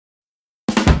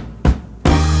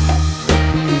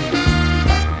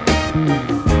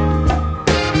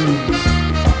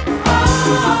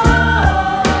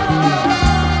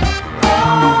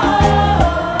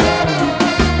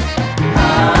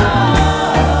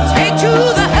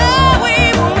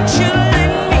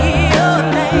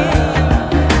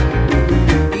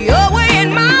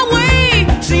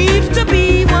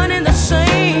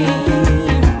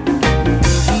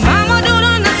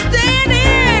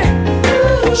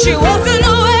She wants to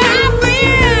know where I've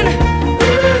been.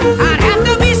 I'd have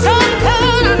to be some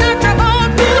kind of natural born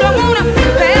fool. I wanna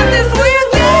pass this way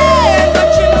again, but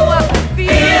you know I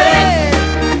feel it.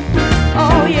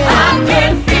 Oh yeah, I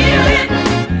can feel it.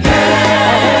 Yeah,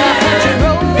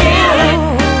 feel it.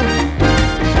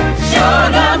 Sure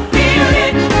enough, feel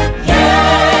it.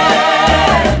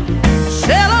 Yeah.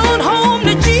 Sail on home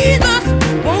to Jesus,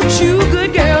 won't you,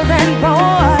 good girls and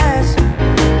boys?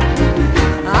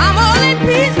 I'm all in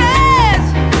pieces.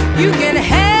 You can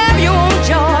have your own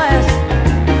choice,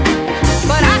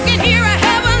 but I can hear a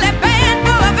heavenly band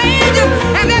full of angels,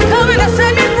 and they're coming to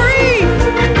set me free.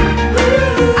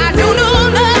 I don't know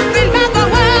nothing about the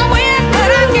wild west, but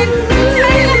I can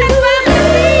tell you it's about to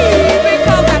be,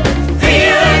 because I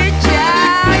feel it,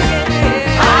 child.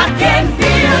 Yeah, I can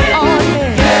feel it. Oh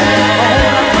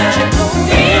yeah,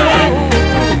 feel it.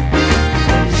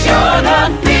 Sure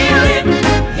enough, feel it.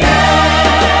 Yeah.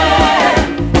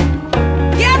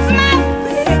 Yes, my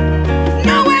feet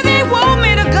know where they want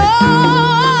me to go.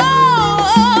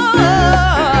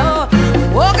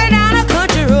 Walking down a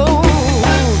country road.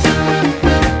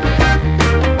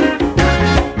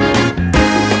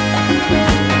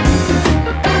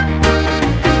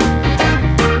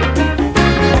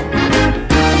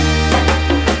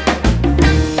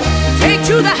 Take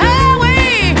to the house.